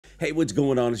Hey, what's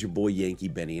going on? It's your boy Yankee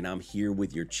Benny, and I'm here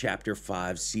with your Chapter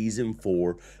 5 Season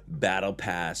 4 Battle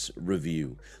Pass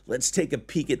review. Let's take a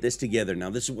peek at this together. Now,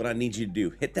 this is what I need you to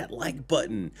do. Hit that like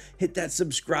button, hit that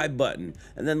subscribe button,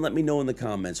 and then let me know in the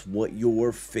comments what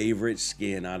your favorite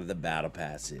skin out of the Battle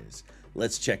Pass is.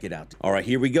 Let's check it out. All right,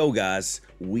 here we go, guys.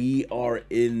 We are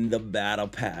in the Battle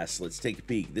Pass. Let's take a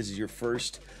peek. This is your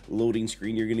first loading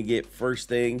screen you're gonna get. First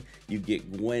thing, you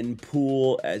get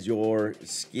Gwenpool as your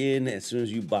skin as soon as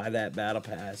you buy that Battle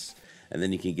Pass, and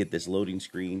then you can get this loading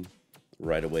screen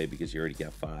right away because you already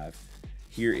got 5.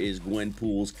 Here is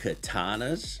Gwenpool's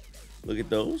katanas. Look at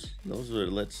those. Those are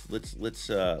let's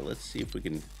see if we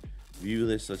can view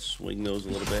this. Let's swing those a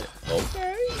little bit.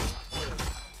 Okay.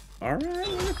 All right,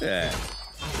 look at that.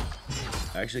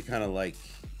 I actually kind of like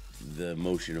the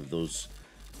motion of those.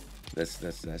 That's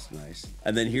nice.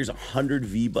 And then here's 100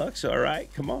 V-Bucks. All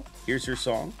right, come on. Here's her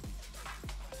song.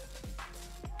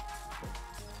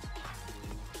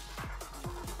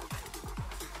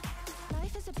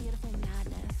 Life is a beautiful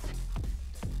madness.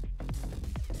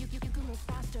 You can move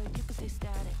faster, you can stay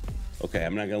static. Okay,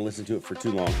 I'm not gonna listen to it for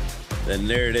too long. Then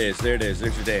there it is. There it is.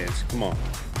 There's your dance. Come on.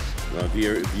 Well,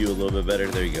 view a little bit better.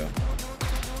 There you go.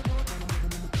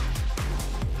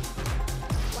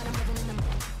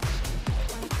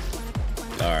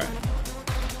 All right.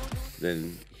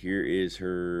 Then here is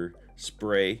her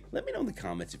spray. Let me know in the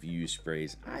comments if you use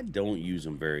sprays. I don't use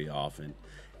them very often.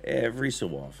 Every so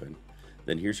often.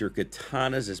 Then here's her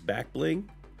katanas as back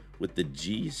bling with the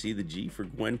G. See the G for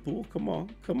Gwenpool? Come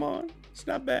on. Come on. It's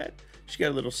not bad. She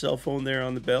got a little cell phone there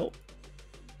on the belt.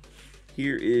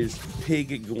 Here is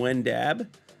Pig Gwendab.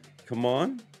 Come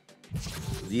on.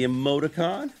 The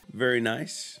emoticon. Very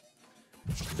nice.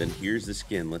 Then here's the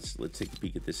skin. Let's take a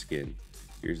peek at this skin.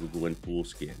 Here's the Gwenpool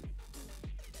skin.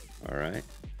 All right.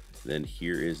 Then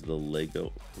here is the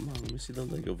Lego. Come on, let me see the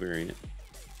Lego variant.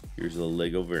 Here's the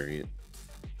Lego variant.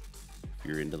 If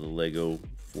you're into the Lego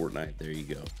Fortnite, there you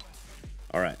go.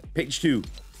 All right, page 2.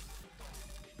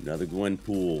 Another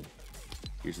Gwenpool.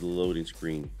 Here's the loading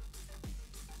screen.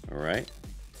 All right,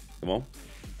 come on.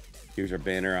 Here's our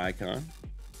banner icon.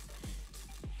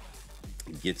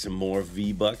 Get some more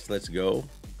V-Bucks. Let's go.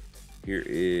 Here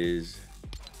is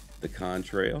the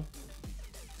contrail.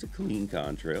 It's a clean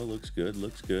contrail. Looks good.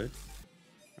 Looks good.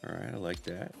 All right, I like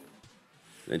that.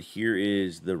 Then here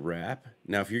is the wrap.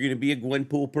 Now, if you're going to be a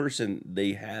Gwenpool person,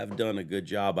 they have done a good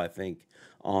job, I think,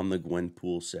 on the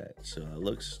Gwenpool set. So it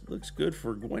looks good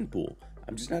for Gwenpool.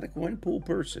 I'm just not a Gwenpool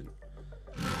person.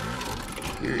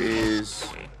 Here is,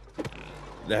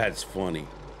 that's funny.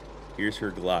 Here's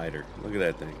her glider. Look at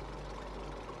that thing.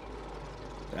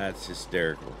 That's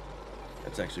hysterical.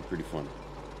 That's actually pretty funny.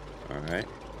 All right.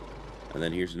 And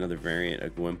then here's another variant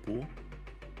of Gwenpool.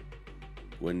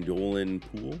 Gwendolyn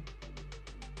Pool.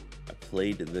 I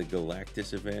played the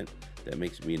Galactus event. That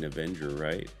makes me an Avenger,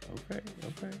 right? Okay,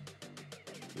 okay.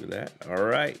 Look at that. All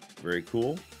right. Very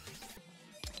cool.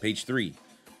 Page 3.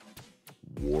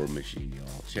 War Machine, y'all.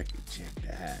 Check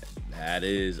that. That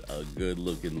is a good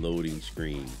looking loading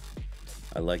screen.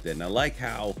 I like that. And I like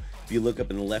how if you look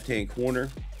up in the left hand corner,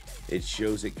 it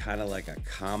shows it kind of like a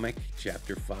comic.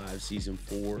 Chapter 5 season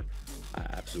 4. I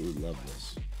absolutely love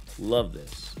this. Love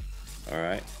this. All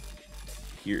right,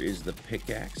 here is the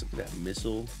pickaxe. Look at that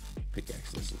missile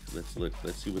pickaxe.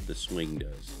 Let's see what the swing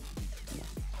does. Come on.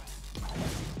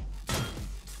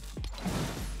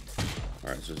 All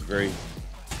right, so it's very,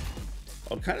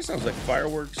 oh, it kind of sounds like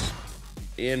fireworks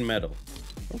and metal.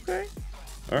 Okay.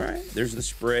 All right. There's the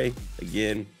spray.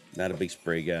 Again, not a big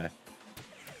spray guy.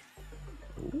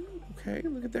 Ooh, okay.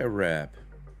 Look at that wrap.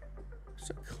 It's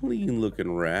a clean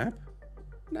looking wrap.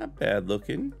 Not bad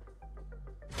looking.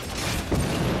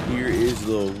 Here is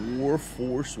the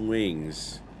Warforce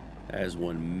Wings. That is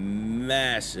one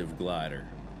massive glider.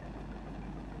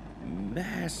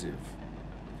 Massive.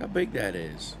 Look how big that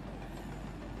is.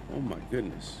 Oh my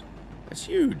goodness. That's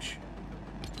huge.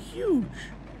 Huge.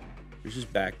 Here's his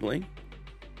back bling.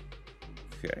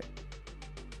 Okay.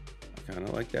 I kind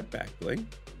of like that back bling.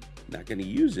 Not going to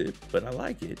use it, but I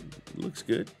like it. It looks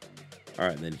good. All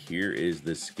right, then here is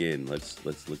the skin. Let's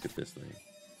look at this thing.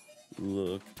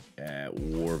 Look at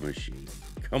War Machine.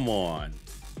 Come on.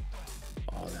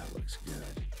 Oh, that looks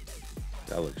good.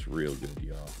 That looks real good,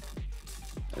 y'all.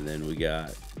 And then we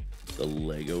got the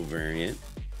Lego variant.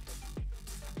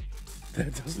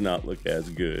 That does not look as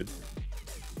good.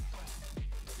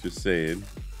 Just saying.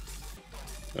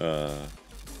 The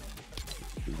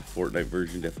Fortnite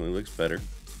version definitely looks better.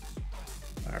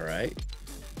 All right.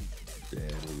 Then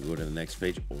we go to the next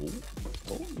page. Oh,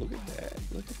 look at that.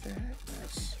 Look at that.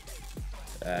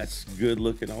 That's good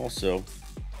looking also.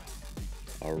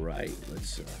 All right,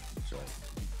 let's sorry.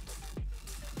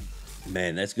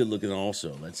 Man, that's good looking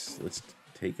also. Let's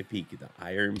take a peek at the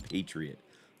Iron Patriot.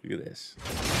 Look at this.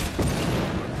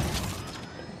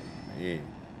 Man.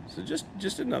 So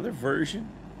just another version.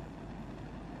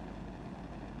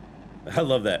 I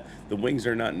love that. The wings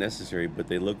are not necessary, but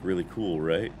they look really cool,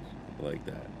 right? I like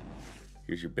that.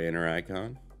 Here's your banner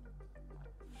icon.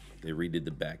 They redid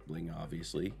the back bling,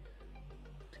 obviously,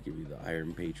 to give you the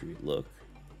Iron Patriot look.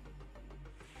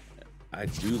 I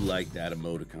do like that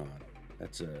emoticon.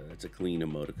 That's a clean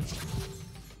emoticon.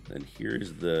 Then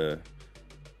here's the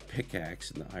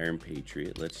pickaxe and the Iron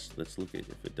Patriot. Let's look at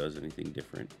if it does anything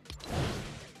different.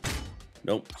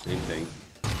 Nope, same thing.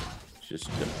 Just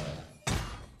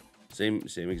same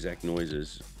exact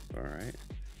noises. All right.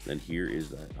 Then here is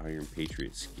the Iron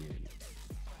Patriot skin.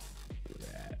 Look at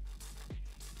that.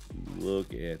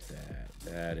 Look at that.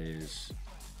 That is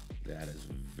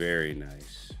very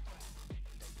nice.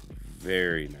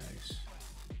 Very nice.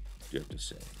 You have to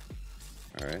say.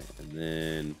 All right, and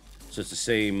then so it's the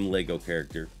same Lego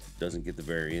character. Doesn't get the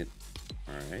variant.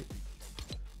 All right.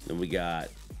 Then we got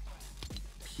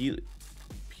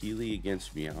Peely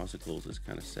against Meowsicles is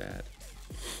kind of sad.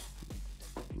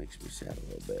 Makes me sad a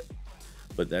little bit.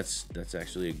 But that's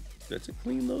actually a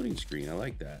clean loading screen. I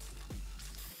like that.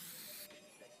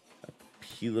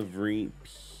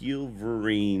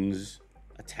 Peelverine's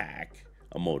attack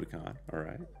emoticon. All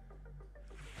right.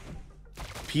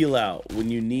 Peel out when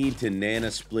you need to nana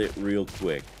split real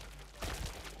quick.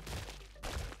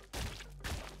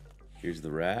 Here's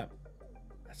the wrap.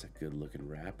 That's a good looking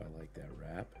wrap. I like that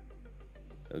wrap.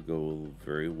 It'll go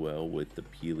very well with the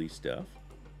Peely stuff.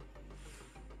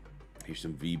 Here's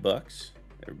some V-Bucks.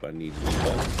 Everybody needs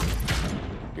V-Bucks.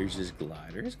 Here's his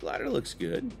glider. His glider looks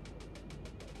good.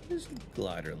 His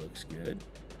glider looks good.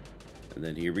 And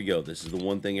then here we go. This is the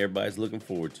one thing everybody's looking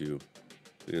forward to.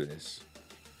 Look at this.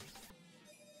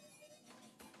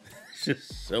 It's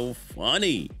just so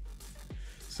funny.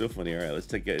 So funny. All right, let's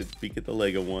take a peek at the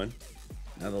Lego one.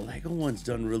 Now the Lego one's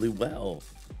done really well.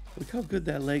 Look how good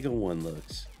that Lego one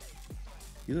looks.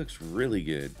 He looks really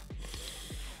good.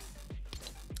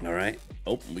 All right.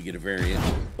 Oh, we get a variant.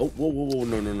 Oh, whoa.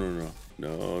 No. No,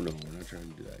 we're not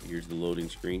trying to do that. Here's the loading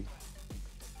screen.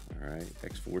 All right.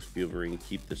 X-Force Wolverine.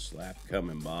 Keep the slap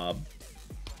coming, Bob.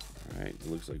 All right. It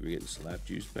looks like we're getting slap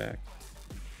juice back.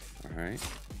 All right.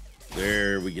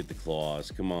 There we get the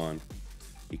claws. Come on.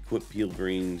 Equip Peel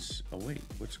Greens. Oh, wait.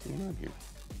 What's going on here?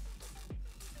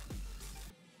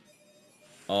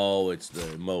 Oh, it's the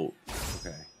emote.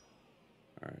 Okay.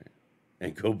 All right.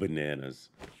 And go bananas.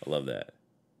 I love that.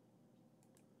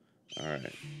 All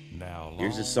right. Now,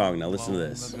 here's a song. Now listen to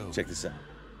this. Check this out.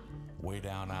 Way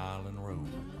down Island Road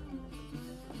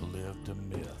lived a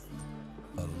myth,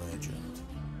 a legend.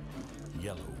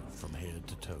 Yellow from head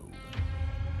to toe.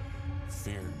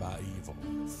 Feared by evil,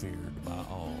 feared by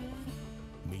all.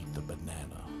 Meet the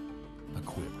banana,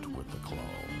 equipped with the claw.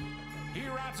 He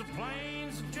rides the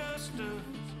plains of justice.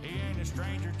 He ain't a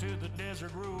stranger to the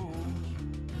desert rules.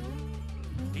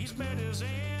 He's met his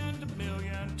end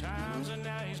 1,000,000 times, and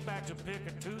now he's back to pick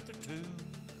a tooth or two.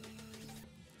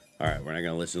 All right, we're not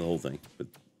gonna listen to the whole thing, but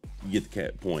you get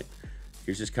the point.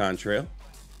 Here's his contrail.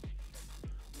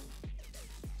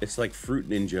 It's like Fruit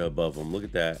Ninja above him. Look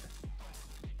at that.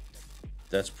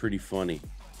 That's pretty funny.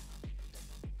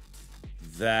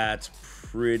 That's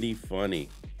pretty funny.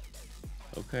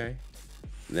 Okay.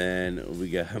 Then we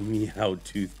got a Meow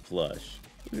Tooth plush.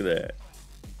 Look at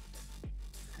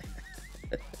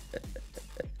that.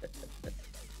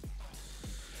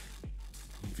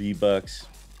 V-Bucks.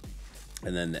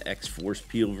 And then the X-Force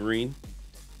Wolverine.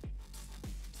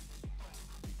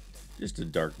 Just a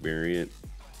dark variant.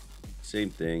 Same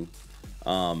thing.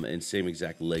 And same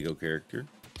exact Lego character.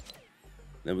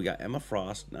 Then we got Emma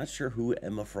Frost. Not sure who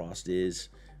Emma Frost is.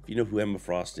 If you know who Emma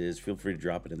Frost is, feel free to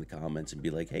drop it in the comments and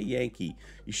be like, hey, Yankee,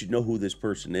 you should know who this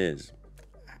person is.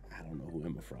 I don't know who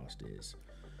Emma Frost is.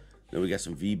 Then we got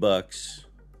some V-Bucks.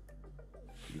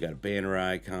 We got a banner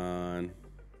icon.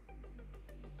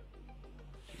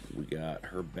 We got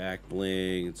her back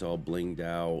bling. It's all blinged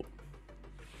out.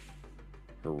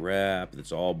 Her wrap.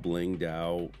 It's all blinged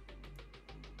out.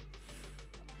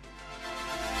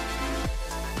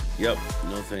 Yep.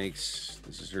 No thanks.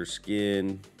 This is her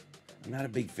skin. I'm not a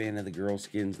big fan of the girl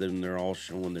skins. Then they're all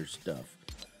showing their stuff.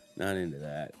 Not into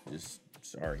that. Just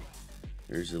sorry.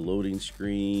 There's the loading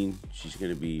screen. She's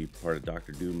going to be part of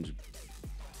Dr. Doom's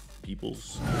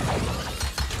peoples.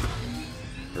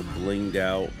 Her blinged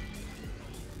out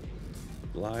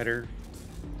glider.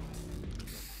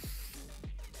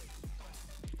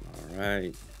 All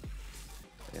right.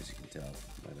 As you can tell.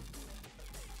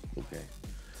 Okay.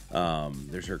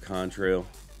 There's her contrail.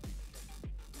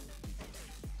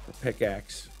 Her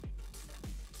pickaxe.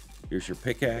 Here's your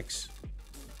pickaxe.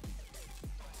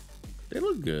 They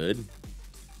look good.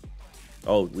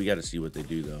 Oh, we got to see what they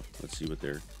do, though. Let's see what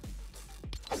they're...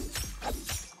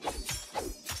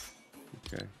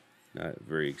 Okay. Not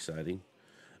very exciting.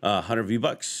 100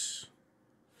 V-Bucks.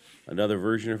 Another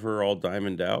version of her all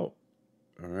diamond out.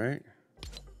 All right.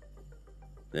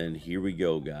 Then here we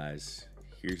go, guys.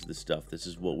 Here's the stuff. This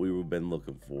is what we've been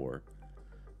looking for.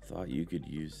 Thought you could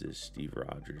use this. Steve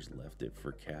Rogers left it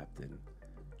for Captain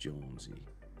Jonesy.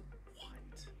 What?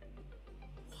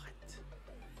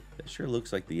 That sure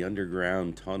looks like the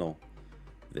underground tunnel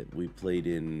that we played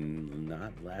in,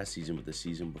 not last season, but the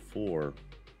season before.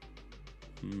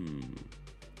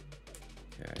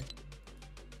 Okay.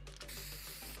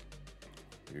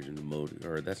 Here's an emote,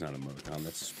 or that's not an emoticon,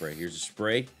 that's a spray. Here's a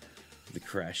spray. The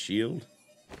crash shield.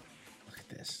 Look at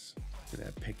this. Look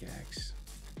at that pickaxe.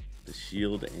 The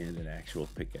shield and an actual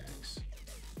pickaxe.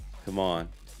 Come on.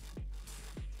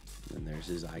 And there's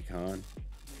his icon.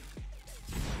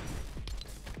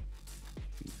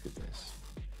 Look at this.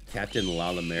 Captain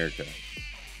Lal America.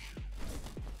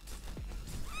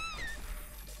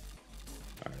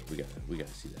 Alright, we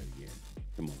gotta see that again.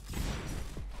 Come on.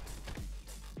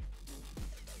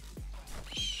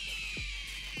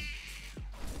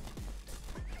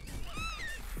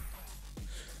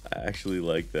 I actually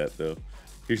like that though.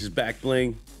 Here's his back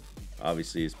bling.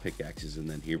 Obviously his pickaxes, and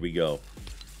then here we go.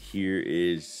 Here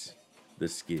is the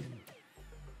skin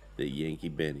that Yankee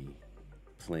Benny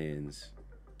plans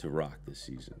to rock this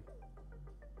season.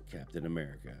 Captain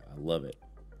America. I love it.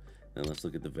 Now let's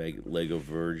look at the Lego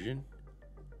version.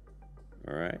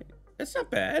 Alright. That's not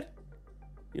bad.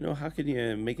 You know, how can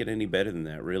you make it any better than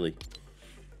that, really?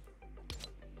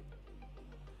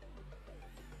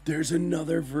 There's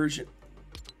another version.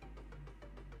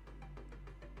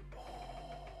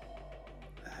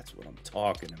 That's what I'm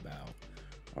talking about.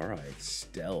 All right,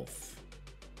 stealth.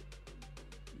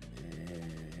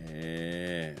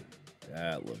 Man,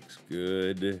 that looks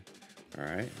good. All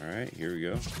right, here we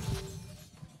go.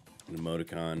 An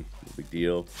emoticon, no big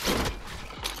deal.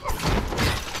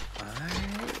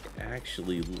 I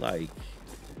actually like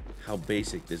how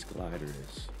basic this glider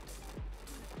is.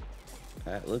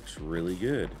 That looks really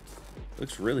good.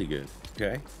 Looks really good.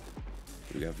 Okay,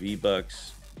 we got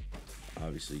V-Bucks.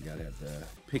 Obviously, you gotta have the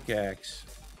pickaxe.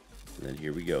 And then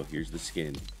here we go. Here's the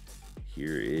skin.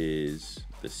 Here is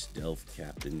the stealth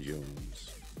Captain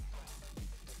Jones.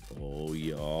 Oh,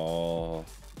 y'all.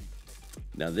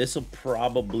 Now, this will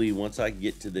probably, once I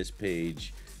get to this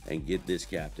page and get this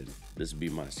captain, this will be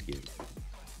my skin.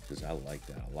 Because I like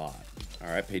that a lot. All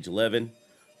right, page 11.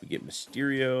 We get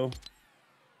Mysterio.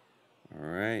 All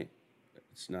right.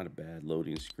 It's not a bad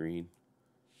loading screen.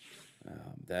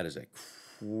 That is a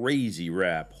crazy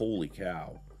wrap. Holy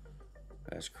cow.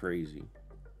 That's crazy.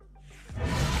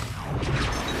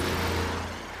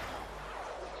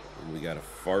 And we got a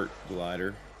fart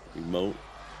glider emote.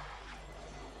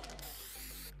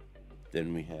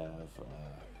 Then we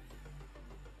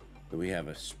have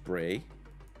a spray.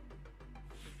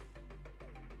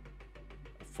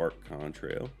 A fart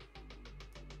contrail.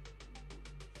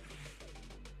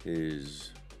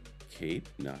 His cape.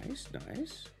 Nice. And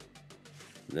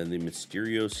then the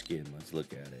Mysterio skin. Let's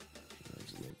look at it.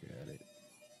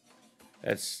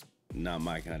 That's not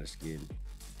my kind of skin.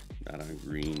 Not on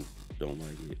green. Don't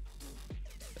like it.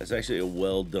 That's actually a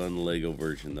well done Lego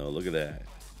version though. Look at that.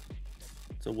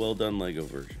 It's a well done Lego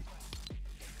version.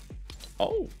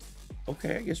 Oh,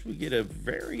 okay. I guess we get a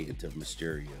variant of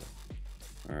Mysterio.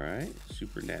 All right.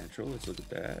 Supernatural. Let's look at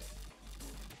that.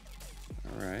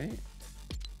 All right.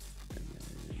 And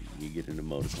then you get an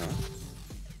emoticon.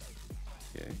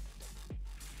 Okay.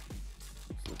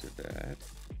 Let's look at that.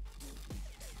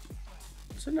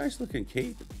 It's a nice looking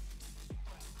cape.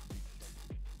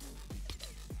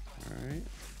 Alright.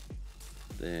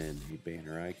 Then a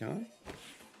banner icon.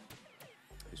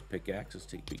 His pickaxe. Let's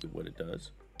take a peek at what it does.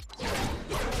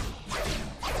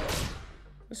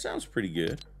 That sounds pretty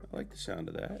good. I like the sound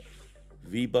of that.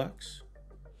 V-Bucks.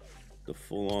 The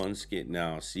full-on skin.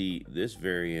 Now, see, this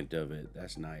variant of it,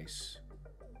 that's nice.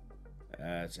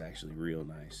 That's actually real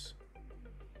nice.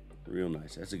 Real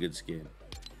nice. That's a good skin.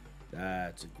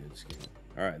 That's a good skin.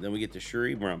 All right, then we get to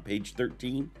Shuri. We're on page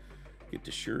 13. Get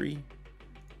to Shuri.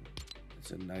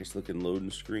 It's a nice looking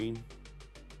loading screen.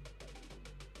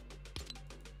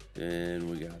 Then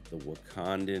we got the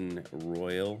Wakandan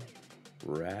Royal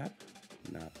wrap.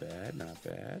 Not bad, not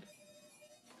bad.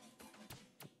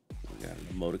 We got an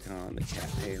emoticon, the Cat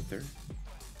Panther.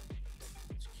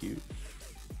 It's cute.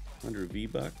 100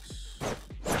 V-Bucks.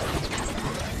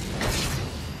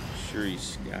 Shuri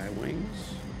Sky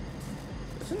Wings.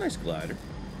 That's a nice glider.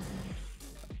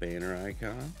 A banner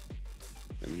icon.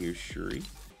 And here's Shuri.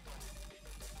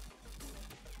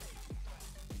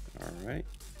 Alright.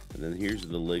 And then here's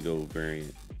the Lego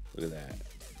variant. Look at that.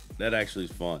 That actually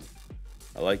is fun.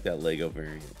 I like that Lego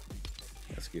variant.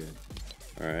 That's good.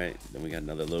 Alright. Then we got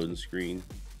another loading screen.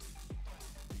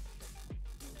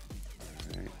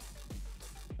 Alright.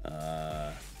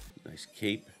 Nice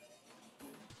cape.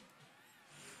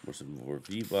 Some more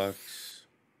V-Bucks.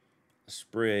 A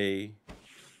spray.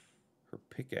 Her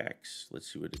pickaxe.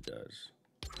 Let's see what it does.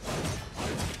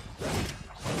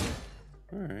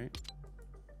 Alright.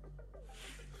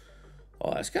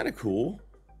 Oh, that's kind of cool.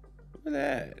 Look at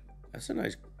that. That's a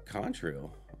nice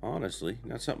contrail, honestly.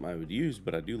 Not something I would use,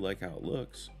 but I do like how it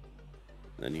looks.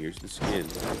 And then here's the skin.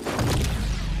 There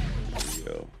you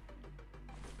go.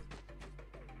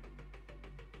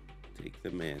 Take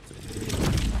the mantle.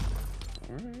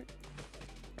 Alright.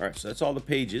 Alright, so that's all the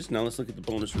pages. Now let's look at the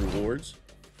bonus rewards.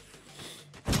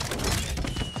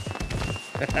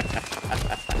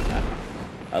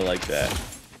 I like that.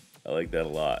 I like that a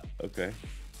lot. Okay.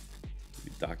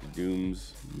 Dr.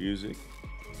 Doom's music.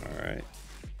 Alright.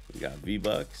 We got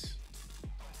V-Bucks.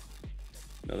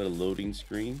 Another loading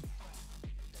screen.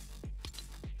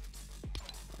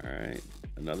 Alright.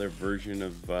 Another version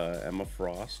of Emma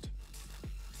Frost.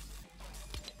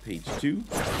 Page 2.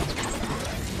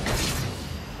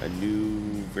 A new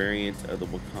variant of the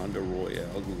Wakanda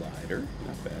Royale glider.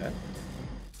 Not bad.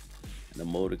 An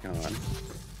emoticon.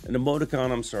 An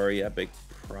emoticon, I'm sorry, Epic,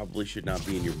 probably should not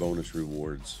be in your bonus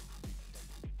rewards.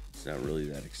 It's not really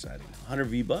that exciting. 100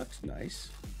 V-Bucks, nice.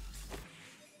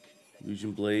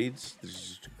 Illusion Blades, this is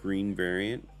just a green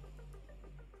variant.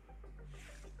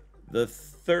 The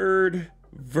third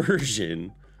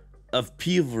version of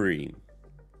Pilverine.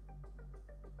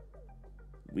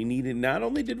 We needed, not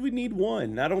only did we need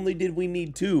one, not only did we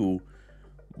need two,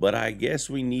 but I guess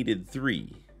we needed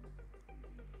three.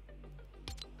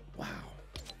 Wow.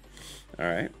 All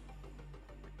right.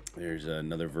 There's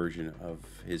another version of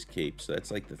his cape. So that's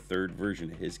like the third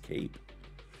version of his cape.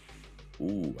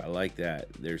 Ooh, I like that.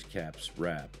 There's Cap's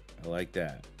wrap. I like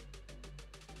that.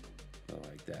 I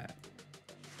like that.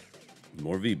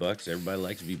 More V-Bucks. Everybody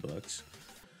likes V-Bucks.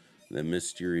 Then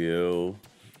Mysterio.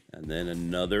 And then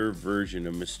another version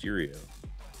of Mysterio.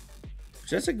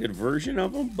 That's a good version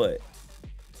of him, but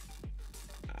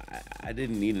I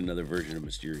didn't need another version of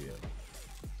Mysterio.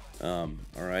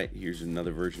 All right, here's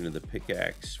another version of the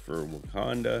pickaxe for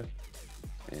Wakanda.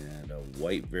 And a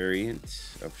white variant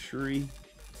of Shuri.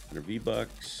 100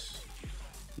 V-Bucks.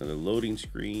 Another loading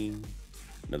screen.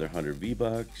 Another 100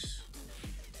 V-Bucks.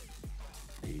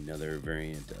 Another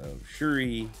variant of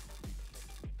Shuri.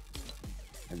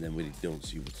 And then we don't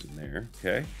see what's in there.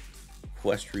 Okay.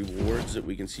 Quest rewards that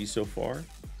we can see so far.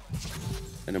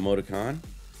 An emoticon.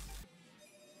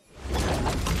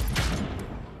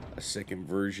 A second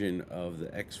version of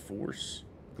the X-Force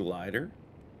glider.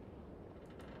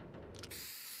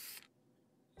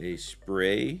 A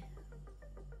spray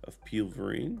of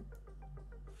Pilverine.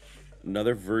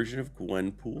 Another version of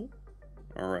Gwenpool.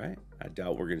 All right. I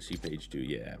doubt we're going to see page 2.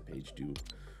 Yeah, page 2.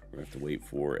 We're going to have to wait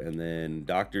for it. And then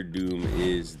Dr. Doom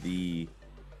is the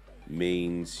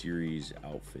main series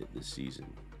outfit this season.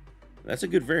 That's a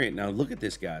good variant. Now look at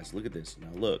this, guys. Look at this.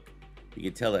 Now look. You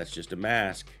can tell that's just a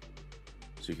mask.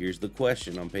 So here's the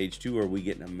question. On page 2, are we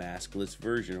getting a maskless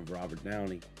version of Robert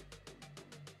Downey?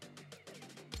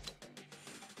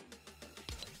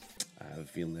 I have a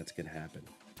feeling that's going to happen.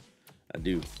 I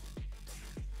do.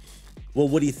 Well,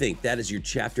 what do you think? That is your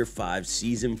Chapter 5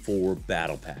 Season 4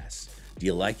 Battle Pass. Do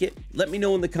you like it? Let me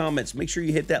know in the comments. Make sure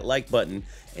you hit that like button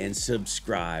and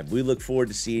subscribe. We look forward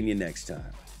to seeing you next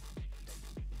time.